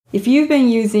If you've been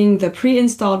using the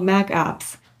pre-installed Mac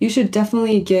apps, you should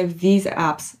definitely give these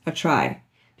apps a try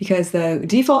because the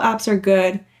default apps are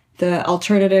good, the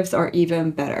alternatives are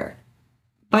even better.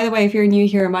 By the way, if you're new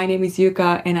here, my name is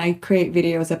Yuka and I create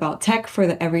videos about tech for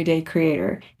the everyday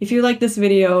creator. If you like this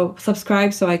video,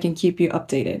 subscribe so I can keep you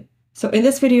updated. So in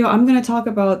this video, I'm going to talk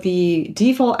about the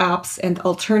default apps and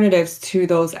alternatives to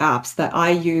those apps that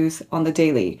I use on the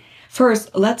daily.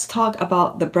 First, let's talk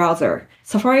about the browser.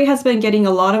 Safari has been getting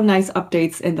a lot of nice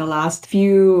updates in the last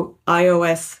few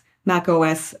iOS,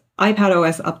 macOS,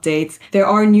 iPadOS updates. There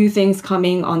are new things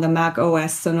coming on the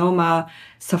macOS Sonoma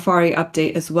Safari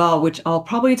update as well, which I'll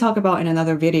probably talk about in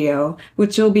another video,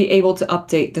 which you'll be able to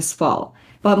update this fall.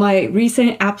 But my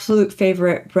recent absolute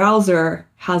favorite browser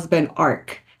has been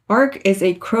Arc. Arc is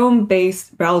a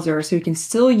Chrome-based browser, so you can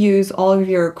still use all of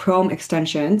your Chrome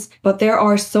extensions, but there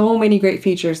are so many great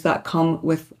features that come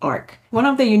with Arc. One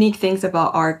of the unique things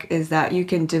about Arc is that you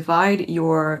can divide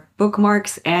your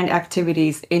bookmarks and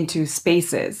activities into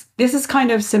spaces. This is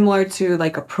kind of similar to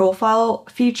like a profile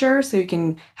feature, so you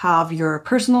can have your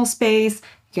personal space,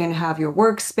 you can have your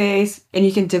workspace, and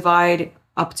you can divide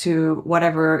up to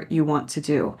whatever you want to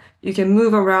do. You can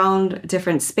move around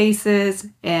different spaces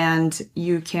and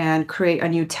you can create a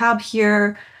new tab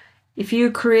here. If you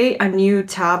create a new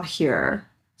tab here,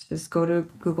 just go to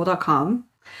google.com.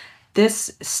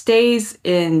 This stays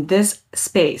in this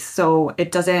space, so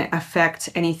it doesn't affect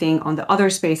anything on the other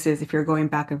spaces if you're going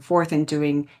back and forth and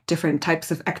doing different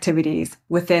types of activities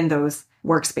within those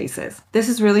workspaces. This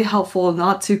is really helpful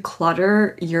not to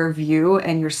clutter your view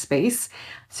and your space,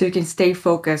 so you can stay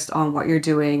focused on what you're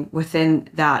doing within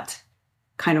that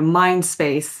kind of mind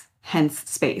space, hence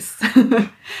space.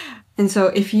 And so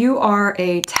if you are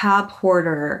a tab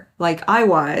hoarder like I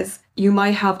was, you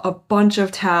might have a bunch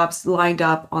of tabs lined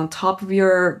up on top of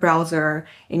your browser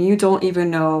and you don't even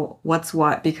know what's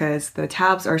what because the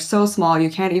tabs are so small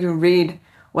you can't even read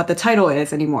what the title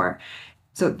is anymore.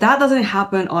 So that doesn't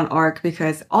happen on Arc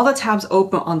because all the tabs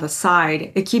open on the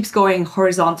side. It keeps going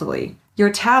horizontally. Your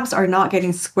tabs are not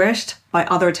getting squished by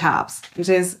other tabs, which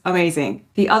is amazing.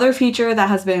 The other feature that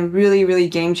has been really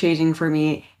game-changing for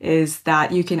me is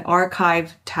that you can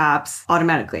archive tabs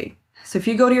automatically. So if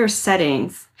you go to your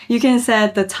settings, you can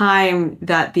set the time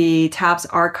that the tabs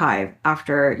archive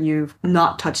after you've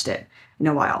not touched it in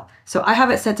a while. So I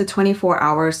have it set to 24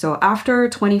 hours. So after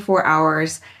 24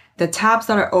 hours, the tabs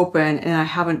that are open and I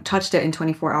haven't touched it in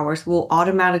 24 hours will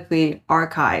automatically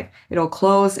archive. It'll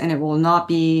close and it will not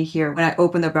be here when I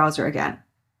open the browser again.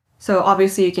 So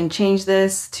obviously you can change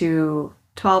this to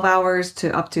 12 hours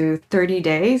to up to 30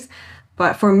 days.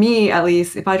 But for me, at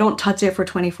least, if I don't touch it for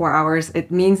 24 hours,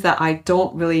 it means that I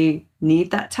don't really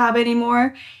need that tab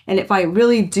anymore. And if I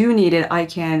really do need it, I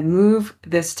can move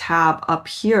this tab up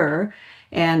here.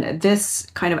 And this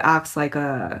kind of acts like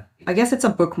I guess it's a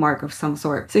bookmark of some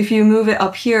sort. So if you move it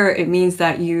up here, it means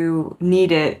that you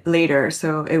need it later,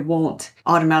 so it won't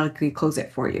automatically close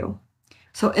it for you.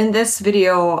 So in this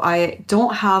video, I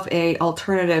don't have an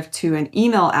alternative to an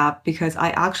email app because I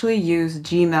actually use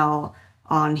Gmail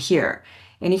on here.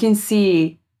 And you can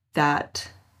see that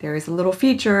there is a little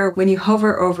feature when you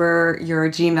hover over your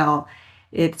Gmail,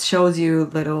 it shows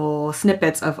you little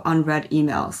snippets of unread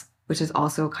emails, which is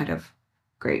also kind of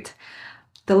great.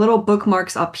 The little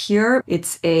bookmarks up here,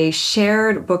 it's a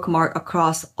shared bookmark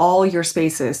across all your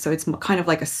spaces. So it's kind of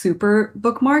like a super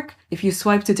bookmark. If you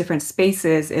swipe to different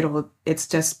spaces, it's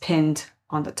just pinned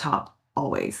on the top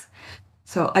always.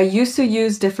 So I used to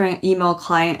use different email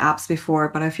client apps before,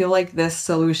 but I feel like this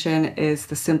solution is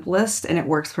the simplest and it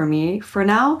works for me for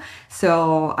now.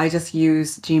 So I just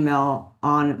use Gmail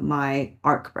on my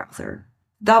Arc browser.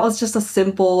 That was just a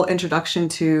simple introduction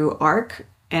to Arc.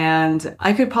 And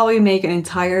I could probably make an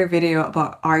entire video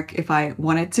about Arc if I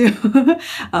wanted to.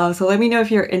 So let me know if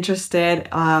you're interested,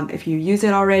 if you use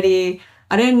it already.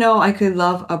 I didn't know I could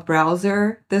love a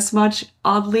browser this much,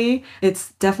 oddly.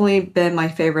 It's definitely been my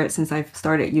favorite since I've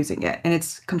started using it. And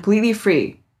it's completely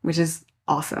free, which is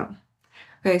awesome.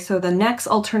 Okay, so the next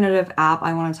alternative app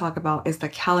I want to talk about is the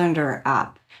calendar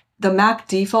app. The Mac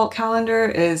default calendar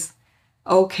is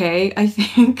okay, I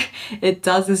think. It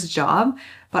does its job,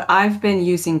 but I've been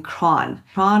using Cron.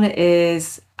 Cron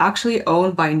is actually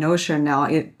owned by Notion now.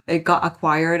 It got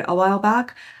acquired a while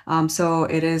back, so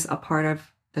it is a part of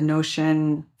the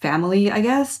Notion family, I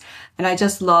guess. And I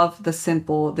just love the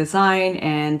simple design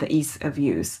and the ease of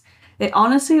use. It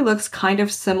honestly looks kind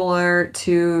of similar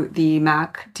to the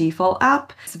Mac default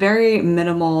app. It's very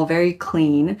minimal, very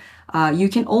clean. You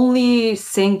can only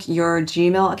sync your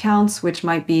Gmail accounts, which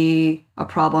might be a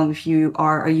problem if you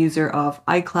are a user of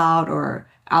iCloud or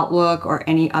Outlook or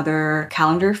any other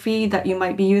calendar feed that you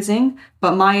might be using.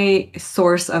 But my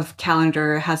source of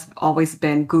calendar has always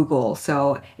been Google,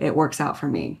 so it works out for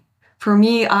me. For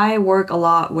me, I work a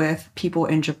lot with people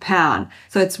in Japan,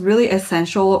 so it's really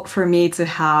essential for me to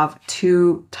have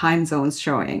 2 time zones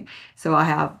showing. So I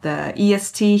have the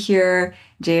EST here,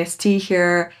 JST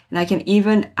here, and I can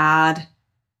even add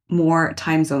more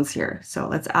time zones here. So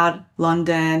let's add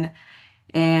London,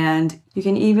 and you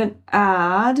can even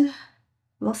add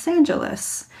Los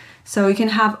Angeles. So you can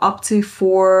have up to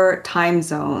 4 time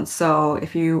zones. So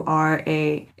if you are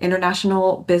a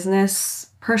international business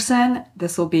person,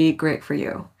 this will be great for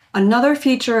you. Another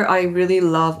feature I really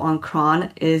love on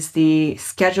Cron is the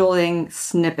scheduling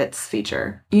snippets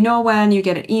feature. You know when you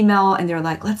get an email and they're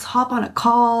like, let's hop on a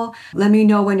call, let me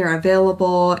know when you're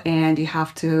available, and you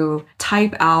have to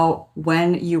type out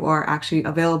when you are actually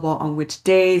available on which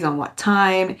days, on what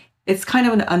time. It's kind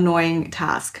of an annoying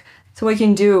task. So what you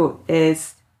can do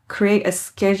is create a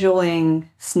scheduling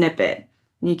snippet.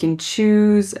 You can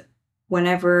choose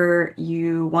whenever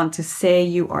you want to say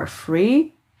you are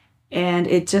free, and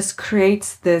it just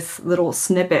creates this little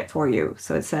snippet for you.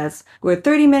 So it says, would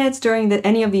 30 minutes during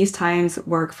any of these times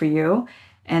work for you?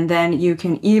 And then you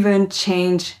can even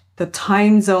change the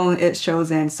time zone it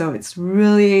shows in. So it's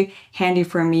really handy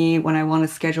for me when I want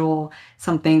to schedule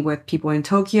something with people in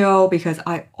Tokyo, because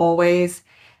I always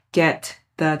get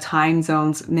the time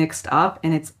zones mixed up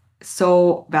and it's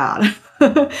so bad.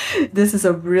 This is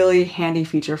a really handy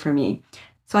feature for me.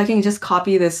 So I can just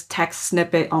copy this text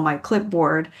snippet on my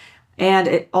clipboard, and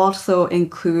it also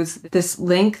includes this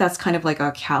link that's kind of like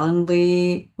a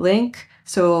Calendly link.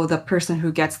 So the person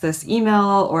who gets this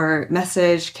email or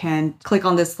message can click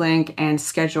on this link and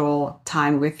schedule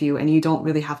time with you, and you don't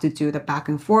really have to do the back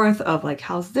and forth of like,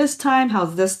 how's this time?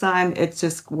 How's this time? It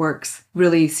just works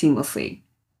really seamlessly.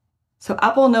 So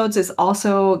Apple Notes is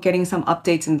also getting some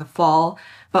updates in the fall,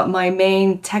 but my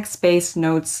main text-based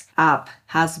notes app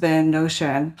has been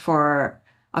Notion for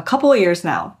a couple of years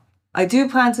now. I do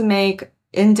plan to make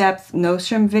in-depth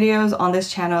Notion videos on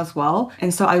this channel as well,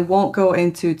 and so I won't go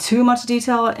into too much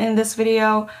detail in this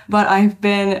video, but I've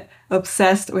been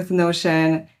obsessed with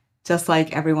Notion just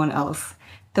like everyone else.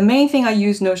 The main thing I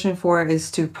use Notion for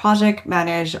is to project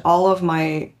manage all of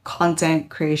my content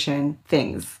creation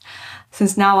things.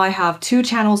 Since now I have 2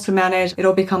 channels to manage,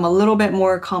 it'll become a little bit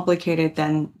more complicated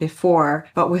than before.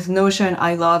 But with Notion,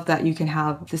 I love that you can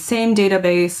have the same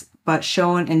database, but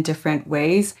shown in different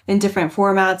ways, in different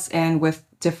formats, and with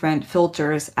different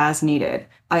filters as needed.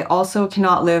 I also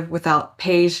cannot live without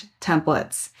page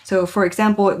templates. So for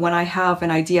example, when I have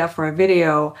an idea for a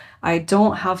video, I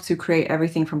don't have to create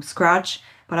everything from scratch,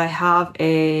 but I have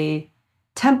a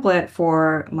template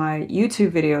for my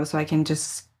YouTube video, so I can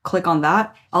just click on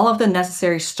that. All of the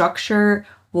necessary structure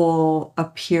will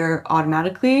appear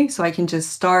automatically, so I can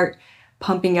just start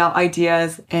pumping out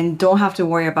ideas and don't have to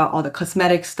worry about all the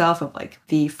cosmetic stuff of like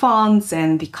the fonts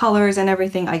and the colors and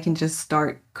everything. I can just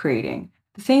start creating.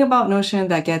 The thing about Notion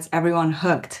that gets everyone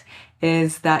hooked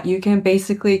is that you can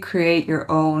basically create your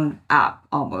own app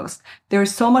almost.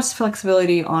 There's so much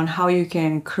flexibility on how you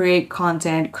can create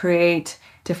content, create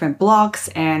different blocks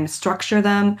and structure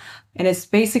them. And it's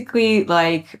basically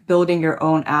like building your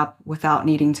own app without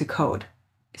needing to code.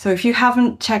 So if you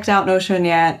haven't checked out Notion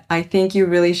yet, I think you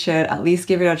really should at least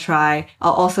give it a try.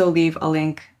 I'll also leave a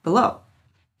link below.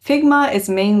 Figma is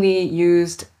mainly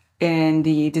used in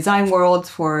the design world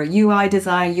for UI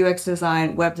design, UX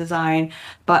design, web design,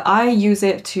 but I use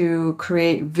it to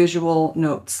create visual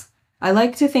notes. I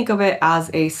like to think of it as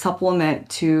a supplement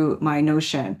to my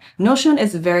Notion. Notion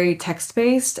is very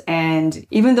text-based, and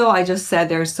even though I just said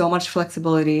there's so much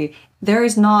flexibility, there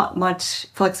is not much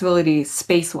flexibility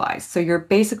space-wise. So you're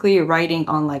basically writing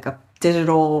on like a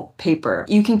digital paper.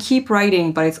 You can keep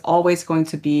writing, but it's always going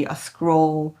to be a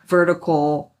scroll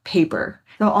vertical paper.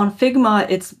 So on Figma,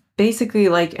 it's basically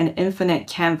like an infinite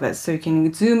canvas. So you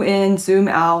can zoom in, zoom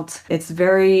out. It's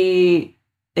very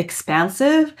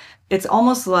expansive. It's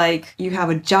almost like you have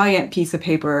a giant piece of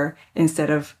paper instead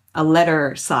of a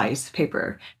letter-sized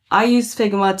paper. I use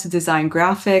Figma to design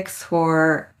graphics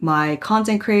for my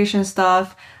content creation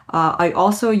stuff. I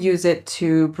also use it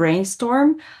to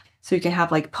brainstorm. So you can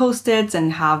have like post-its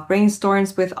and have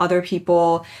brainstorms with other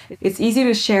people. It's easy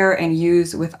to share and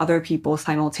use with other people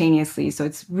simultaneously. So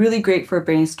it's really great for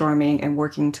brainstorming and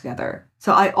working together.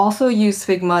 So I also use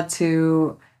Figma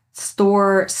to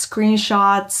store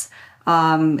screenshots,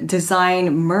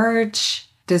 design merch,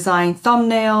 design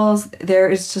thumbnails. There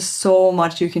is just so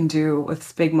much you can do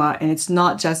with Figma, and it's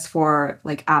not just for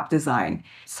like app design.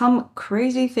 Some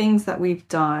crazy things that we've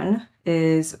done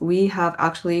is we have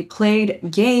actually played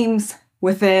games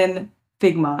within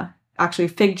Figma, actually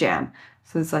FigJam.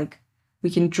 So it's like we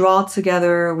can draw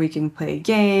together, we can play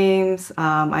games.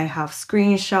 I have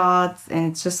screenshots,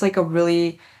 and it's just like a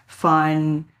really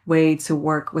fun way to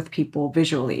work with people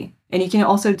visually. And you can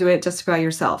also do it just by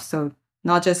yourself. So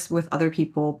not just with other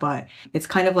people, but it's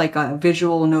kind of like a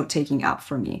visual note-taking app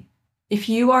for me. If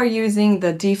you are using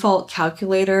the default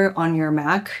calculator on your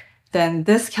Mac, then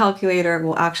this calculator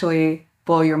will actually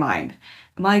blow your mind.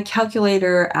 My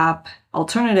calculator app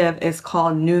alternative is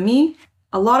called Numi.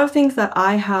 A lot of things that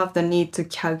I have the need to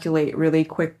calculate really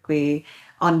quickly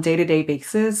on a day-to-day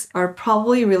basis are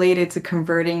probably related to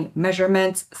converting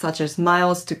measurements such as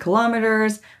miles to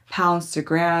kilometers, pounds to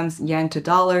grams, yen to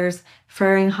dollars,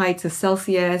 Fahrenheit to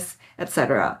Celsius,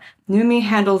 etc. Numi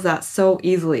handles that so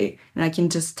easily, and I can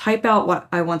just type out what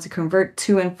I want to convert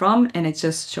to and from, and it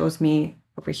just shows me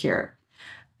over here.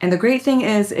 And the great thing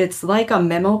is it's like a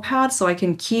memo pad, so I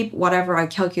can keep whatever I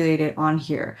calculated on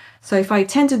here. So if I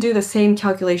tend to do the same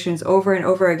calculations over and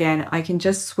over again, I can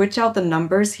just switch out the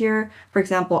numbers here. For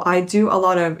example, I do a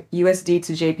lot of USD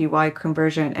to JPY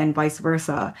conversion and vice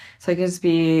versa. So I can just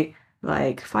be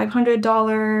like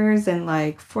 $500 and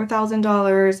like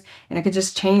 $4,000, and I could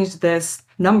just change this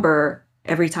number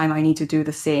every time I need to do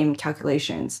the same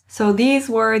calculations. So these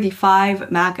were the 5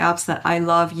 Mac apps that I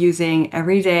love using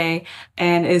every day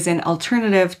and is an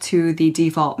alternative to the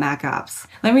default Mac apps.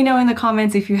 Let me know in the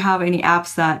comments if you have any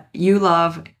apps that you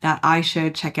love that I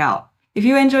should check out. If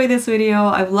you enjoyed this video,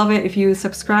 I'd love it if you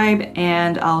subscribe,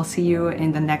 and I'll see you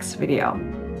in the next video.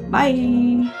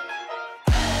 Bye!